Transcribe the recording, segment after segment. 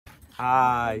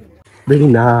Hi. Very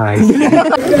nice.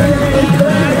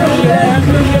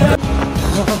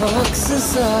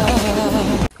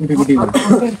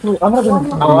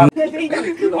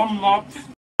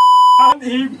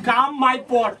 You come my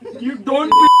pot. You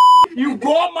don't. You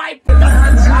go my.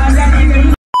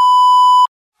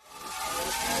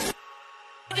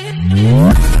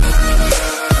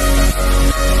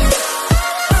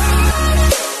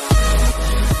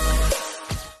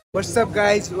 What's up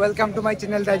guys, welcome to my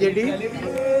channel Tajedi.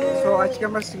 So আজকে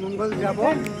আমরা শ্রীমঙ্গল যাব।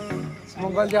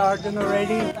 শ্রীমঙ্গল যাওয়ার জন্য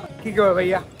ready. কি করবে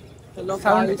ভাইয়া?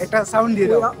 সাউন্ড একটা সাউন্ড দিয়ে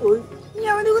দাও।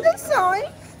 আমাদের কোথায় সাউন্ড?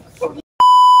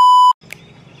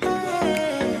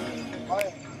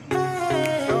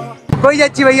 কই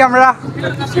যাচ্ছি ভাইয়া আমরা?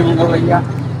 শ্রীমঙ্গল ভাইয়া।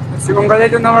 শ্রীমঙ্গলের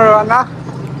জন্য আমরা রওনা।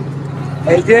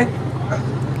 এই যে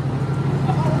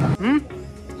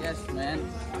Yes, man.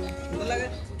 সুন্দর লাগে?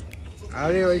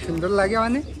 আরে ওই সুন্দর লাগে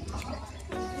মানে?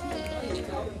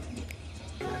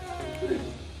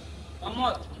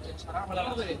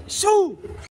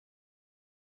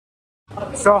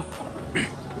 So,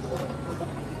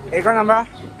 এখন আমরা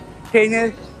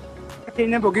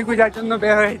ট্রেনে বগি খুঁজার জন্য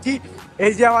বের হয়েছি।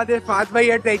 এই যে আমাদের ফাঁদ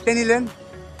ভাইয়া ট্রেনটা নিলেন।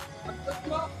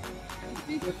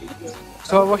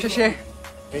 So, অবশেষে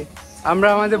আমরা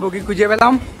আমাদের বগি খুঁজে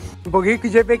পেলাম। বগি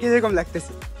খুঁজে পেয়ে কিরকম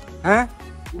লাগতেছে? হ্যাঁ?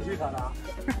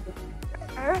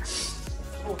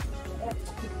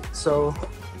 So,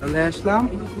 চলে আসলাম।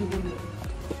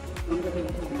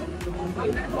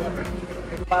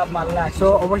 So,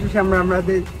 অবশেষে আমরা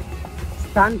আমাদের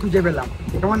স্থান খুঁজে পেলাম।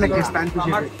 কেমন লাগছে স্থান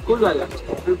খুঁজে পেয়ে?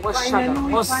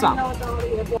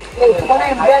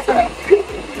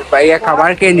 ভাইয়া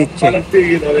খাবার খেয়ে নিচ্ছে।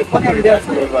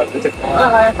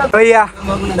 ভাইয়া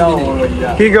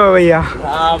কি গো ভাইয়া?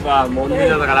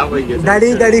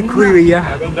 দাঁড়িয়ে দাঁড়িয়ে খুঁই ভাইয়া।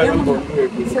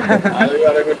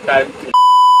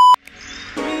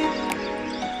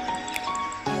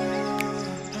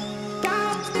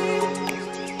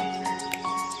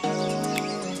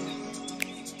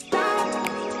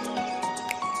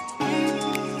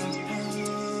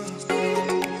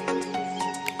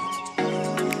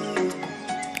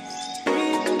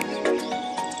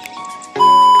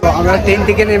 আমরা ট্রেন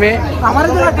থেকে নেমে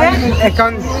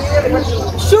এখন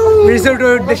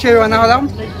রিসোর্টের উদ্দেশ্যে রওনা হলাম।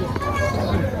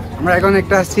 আমরা এখন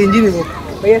একটা সিএনজি নেব।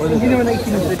 ভাইয়া সিএনজি নেব নাকি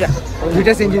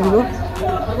দুইটা সিএনজি নেব,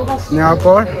 নেওয়ার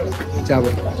পর যাবো।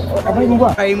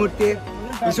 এই মুহূর্তে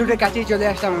রিসোর্টের কাছেই চলে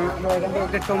আসলাম। আমরা এখান থেকে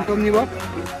একটা টমটম নিব,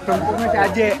 টমটমের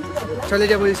সাহায্যে চলে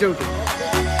যাবো রিসোর্টে।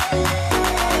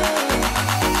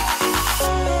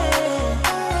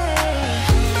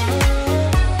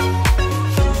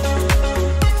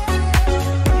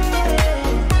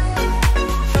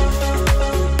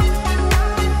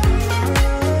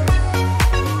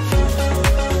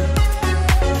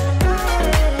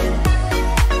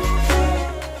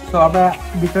 তো আমরা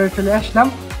ভিতরে চলে আসলাম,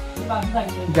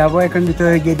 যাবো এখন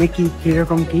ভিতরে গিয়ে দেখি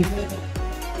কিরকম কি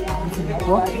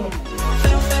দেখবো।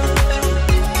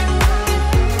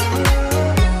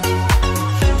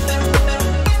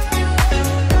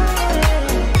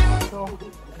 তো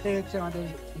এটাই হচ্ছে আমাদের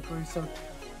রিসোর্ট।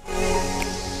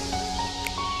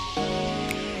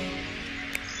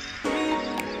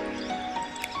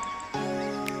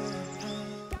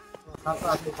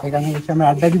 এখানে হচ্ছে আমরা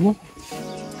আড্ডা দিব।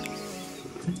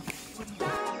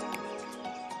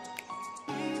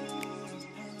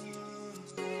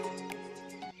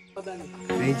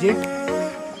 এই যে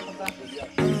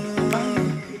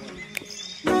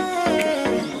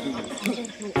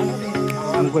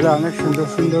অনেক সুন্দর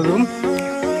সুন্দর রুম।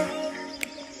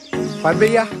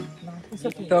 ভাইয়া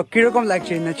তো কিরকম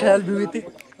লাগছে ন্যাচারাল ভিউতে?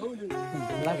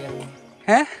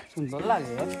 হ্যাঁ সুন্দর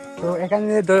লাগে। তো এখানে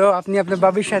ধরো আপনি আপনার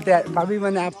বাবির সাথে, বাবি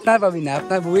মানে আপনার বাবি না,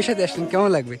 আপনার বউয়ের সাথে আসলেন, কেমন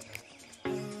লাগবে?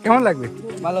 কেমন লাগবে?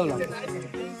 ভালো লাগবে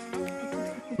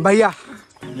ভাইয়া।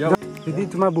 যদি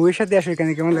তোমার বউয়ের সাথে আসো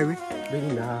এখানে কেমন লাগবে?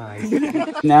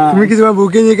 তুমি কি তোমার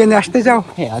বউকে নিয়ে এখানে আসতে চাও?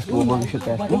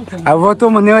 আর ও তো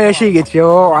মনে হয় এসেই গেছে,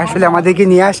 ও আসলে আমাদেরকে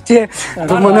নিয়ে আসছে।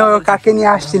 তো মনে হয় কাকে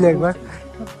নিয়ে আসছিল একবার।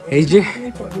 এই যে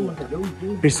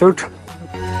রিসোর্ট।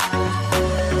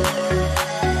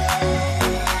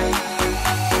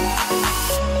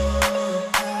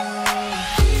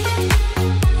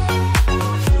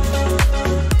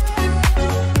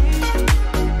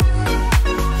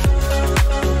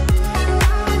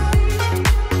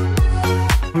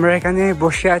 আমরা এখানে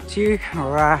বসে আছি,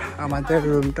 ওরা আমাদের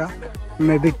রুমটা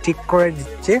মেবি ঠিক করে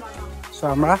দিচ্ছে। সো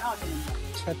আমরা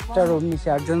 7টা রুম নিচে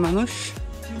 8জন মানুষ।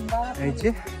 এই যে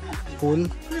ফুল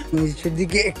নিচের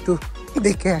দিকে একটু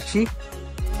দেখে আসি।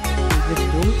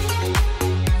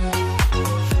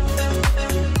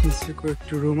 নিচে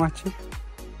একটু রুম আছে।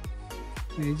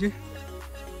 এই যে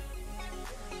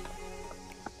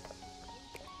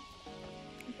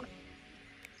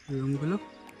রুমগুলো।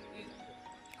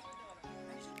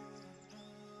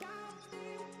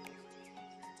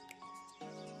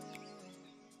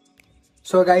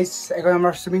 সো গাইস এখন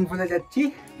আমরা সুইমিং পুলে যাচ্ছি।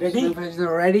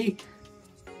 রেডি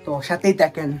তো সাথেই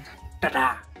থাকেন। Tata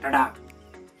tata.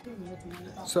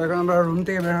 সো এখন আমরা রুম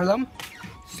থেকে বের হলাম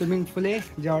সুইমিং পুলে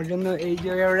যাওয়ার জন্য। এই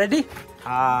যে রেডি।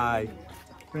 Hi.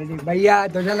 রেডি ভাইয়া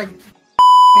দরজা লাগ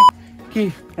কি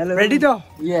হ্যালো রেডি তো?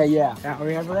 Yeah.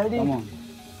 we are ready. Come on.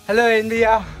 Hello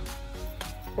India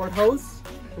port house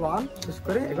 1 শেষ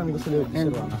করে এখন গোসল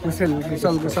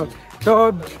তো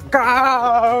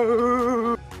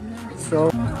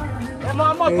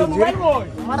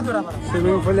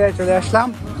সুইমিং পুলে চলে আসলাম।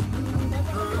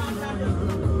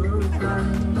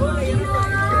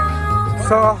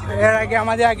 সো এর আগে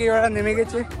আমাদের আগে ওরা নেমে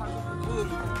গেছে।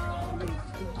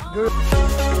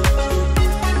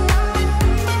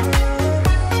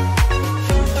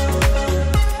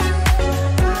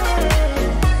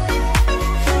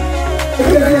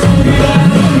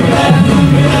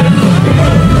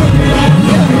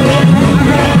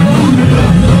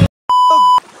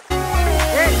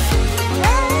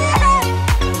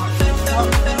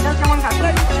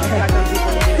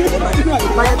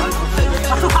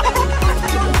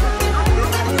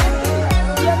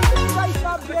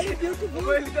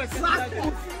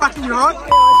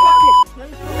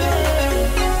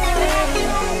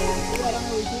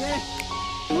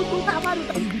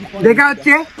 দেখা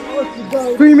হচ্ছে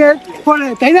সুইমের পরে,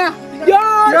 তাই না?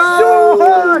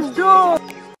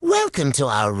 Welcome to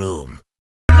our room.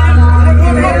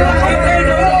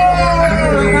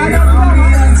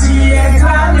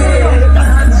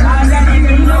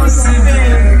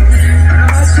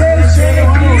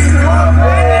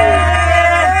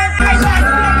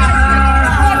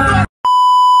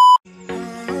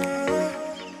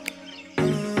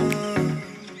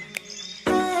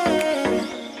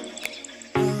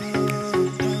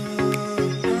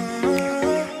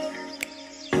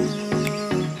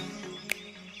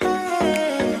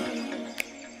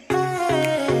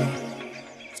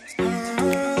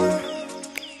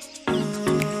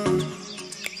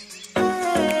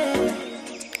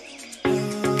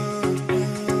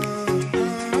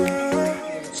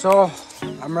 So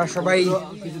আমরা সবাই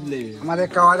আমাদের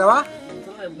খাওয়া দাওয়া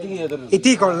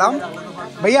এটি করলাম।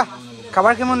 ভাইয়া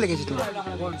খাবার কেমন লেগেছে তোমার?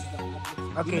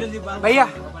 ওকে ভাইয়া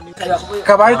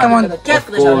খাবার কেমন?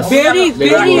 Very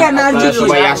very energetic.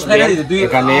 সবাই আসবে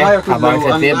এখানে খাবার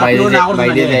খেতে।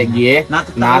 বাইরে গিয়ে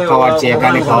না খাওয়ার চেয়ে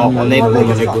এখানে খাওয়া অনেক গুণ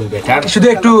বেটার। শুধু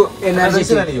একটু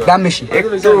এনার্জেটিক, দাম বেশি,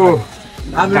 একটু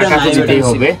টাকা তো দিতেই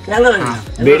হবে।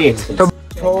 বেরি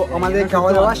তো আমাদের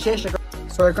খাওয়া দাওয়া শেষ।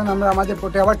 সো এখন আমরা আমাদের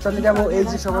পোটে আবার চলে যাবো। এই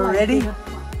যে সবাই ready?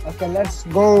 Okay let's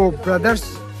go brothers.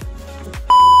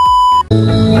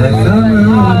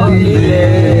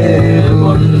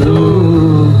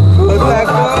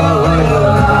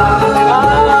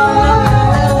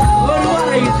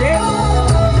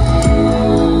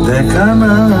 দেখা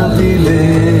না দিলে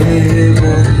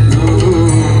বন্ধু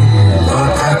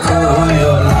কথা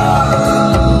কইও না।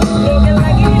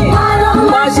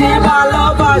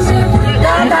 ভালোবাসি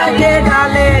ডাকে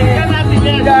ডালে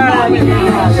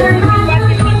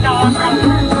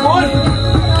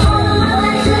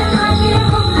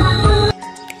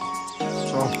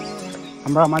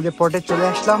আমরা আমাদের পটে চলে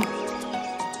আসলাম।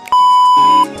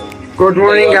 Good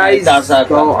morning guys.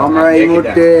 তো আমরা এই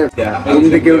মুহূর্তে ঘুম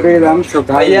থেকে উঠে এলাম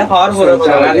সকাল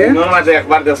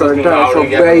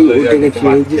সবাই উঠে গেছি।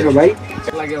 এই যে সবাই,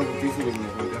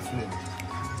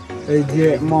 এই যে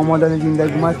মোহাম্মদ আলী জিন্দা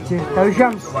ঘুমাচ্ছে।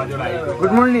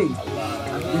 Good morning.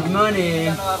 Good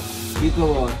morning. কি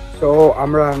খবর? তো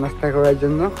আমরা নাস্তা করার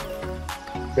জন্য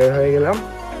বের হয়ে গেলাম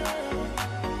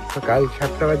সকাল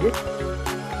 7টা বাজে।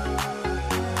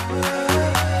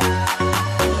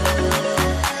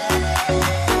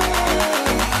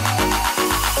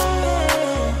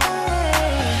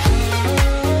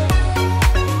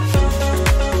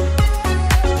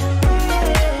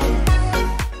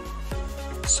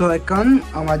 সো এখন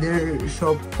আমাদের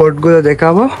সব পোর্টগুলো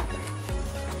দেখাবো।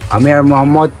 আমি আর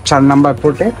মোহাম্মদ 4 নাম্বার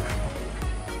পোর্টে।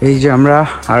 এই যে আমরা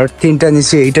আর 3টা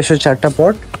নিচ্ছি, এইটা 4টা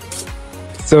port.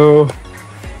 So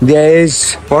there is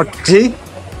port 3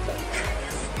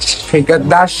 Saikat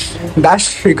Das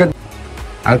Saikat.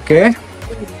 Okay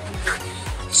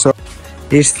so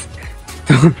is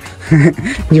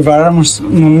Jibara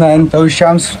Munda and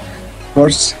Taushams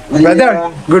ports.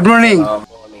 Brother, good morning.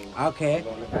 Okay.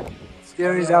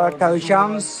 Here is our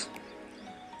Taushams.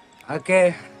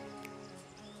 Okay.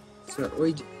 So we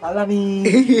Alani.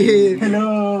 Hello.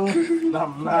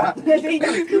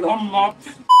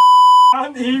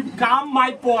 And he come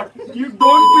my pot. You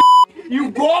don't You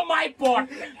go my port.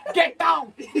 Get down.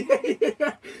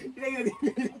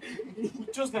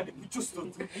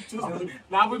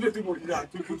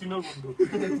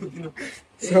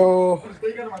 So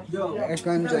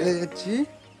এখন চলে যাচ্ছি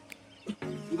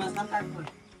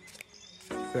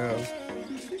So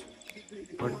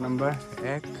port number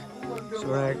 1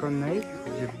 সোরা এখন নাই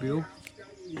যে view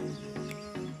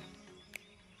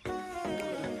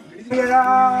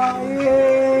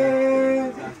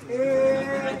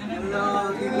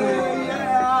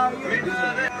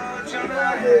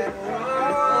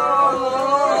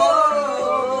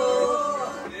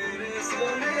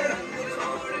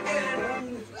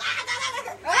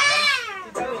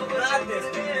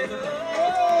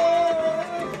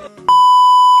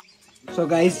So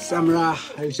guys, আমরা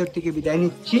resort থেকে বিদায়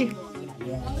নিচ্ছি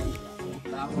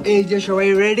এই যে সবাই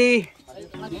রেডি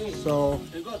সো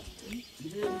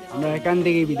আমরা এখান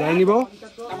থেকে বিদায় নিব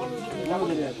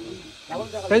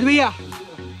তাই ভাইয়া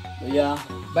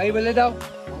বাই বলে দাও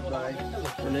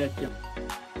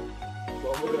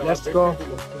লেটস গো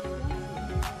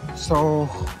সো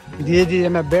ধীরে ধীরে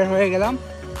আমরা বের হয়ে গেলাম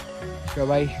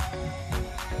সবাই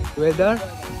ওয়েদার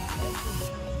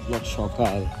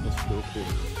সকাল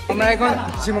আমরা এখন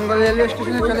শ্রীমঙ্গল রেলওয়ে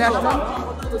স্টেশনে চলে আসলাম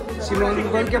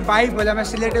শ্রীমঙ্গলকে বাই বলে আমরা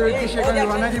সিলেটের উদ্দেশ্যে এখন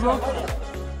রওনা দিব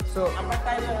সো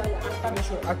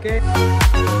ওকে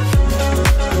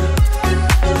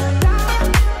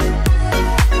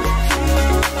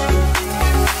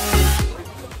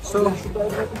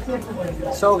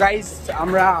সো গাইস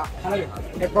আমরা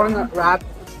এখন রাত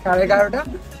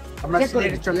 11:30 আমরা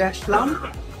সিলেটে চলে আসলাম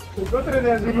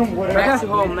back to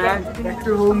home man back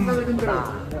to home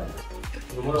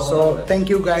So thank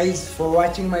you guys for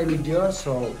watching my video.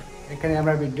 So এখানে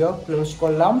আমরা ভিডিও ক্লোজ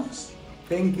করলাম.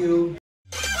 Thank you.